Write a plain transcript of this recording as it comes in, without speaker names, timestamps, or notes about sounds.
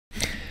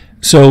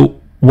So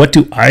what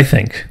do I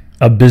think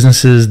of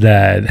businesses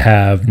that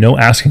have no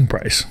asking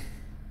price?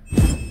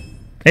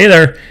 Hey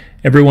there,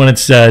 everyone.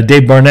 It's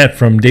Dave Barnett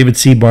from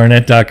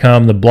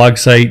davidcbarnett.com, the blog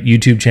site,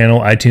 YouTube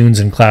channel,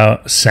 iTunes, and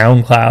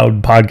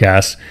SoundCloud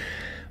podcast,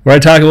 where I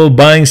talk about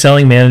buying,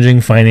 selling, managing,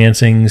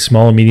 financing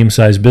small and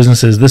medium-sized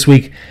businesses. This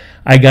week,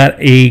 I got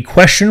a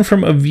question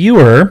from a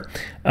viewer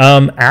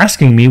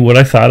asking me what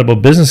I thought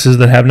about businesses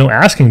that have no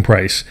asking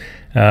price.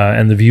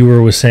 And the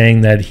viewer was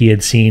saying that he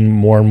had seen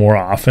more and more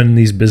often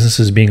these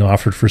businesses being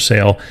offered for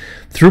sale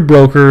through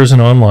brokers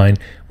and online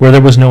where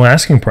there was no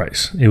asking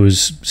price. It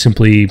was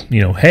simply,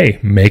 hey,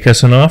 make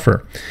us an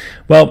offer.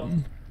 Well,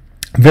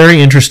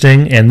 very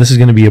interesting, and this is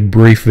going to be a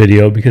brief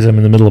video because I'm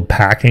in the middle of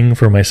packing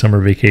for my summer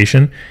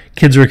vacation.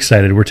 Kids are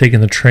excited. We're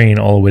taking the train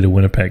all the way to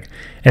Winnipeg.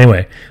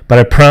 Anyway, but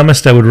I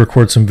promised I would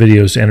record some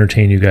videos to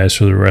entertain you guys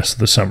for the rest of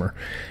the summer.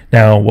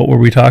 Now, what were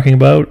we talking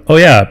about? Oh,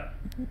 yeah.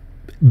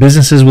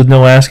 Businesses with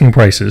no asking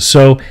prices.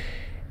 So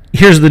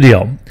here's the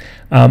deal.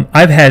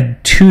 I've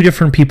had two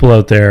different people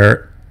out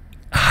there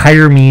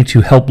hire me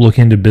to help look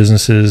into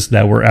businesses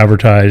that were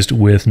advertised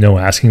with no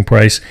asking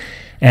price.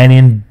 And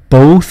in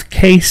both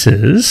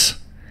cases,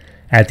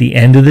 at the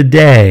end of the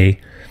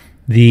day,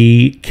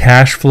 the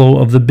cash flow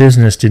of the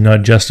business did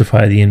not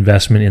justify the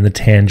investment in the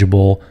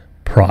tangible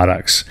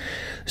products.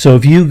 So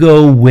if you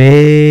go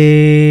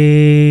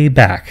way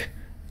back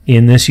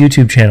in this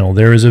YouTube channel,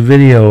 there is a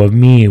video of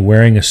me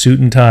wearing a suit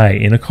and tie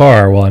in a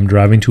car while I'm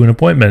driving to an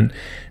appointment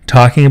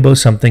talking about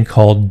something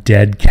called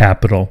dead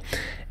capital.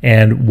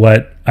 And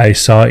what I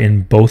saw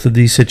in both of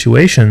these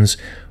situations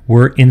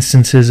were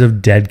instances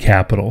of dead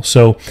capital.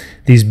 So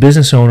these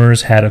business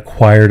owners had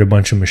acquired a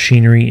bunch of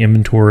machinery,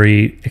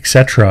 inventory,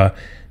 etc.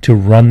 to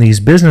run these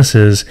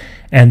businesses,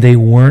 and they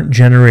weren't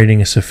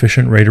generating a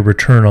sufficient rate of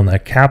return on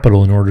that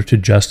capital in order to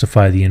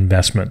justify the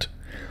investment.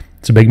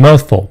 It's a big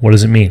mouthful. What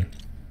does it mean?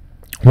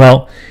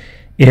 Well,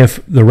 if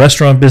the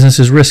restaurant business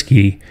is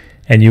risky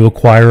and you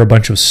acquire a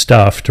bunch of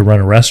stuff to run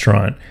a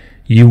restaurant,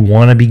 you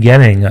want to be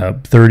getting a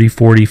 30,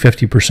 40,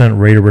 50%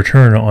 rate of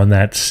return on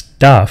that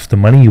stuff, the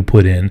money you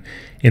put in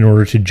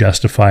order to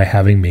justify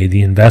having made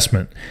the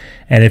investment.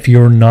 And if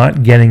you're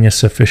not getting a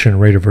sufficient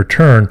rate of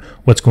return,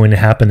 what's going to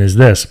happen is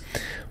this.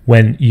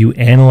 When you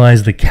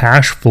analyze the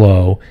cash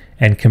flow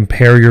and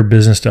compare your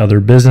business to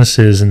other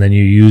businesses, and then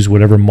you use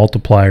whatever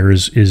multiplier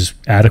is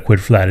adequate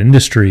for that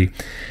industry,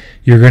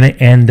 you're going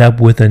to end up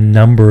with a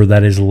number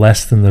that is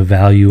less than the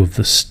value of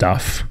the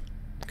stuff.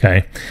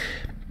 Okay?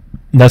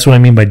 That's what I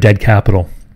mean by dead capital.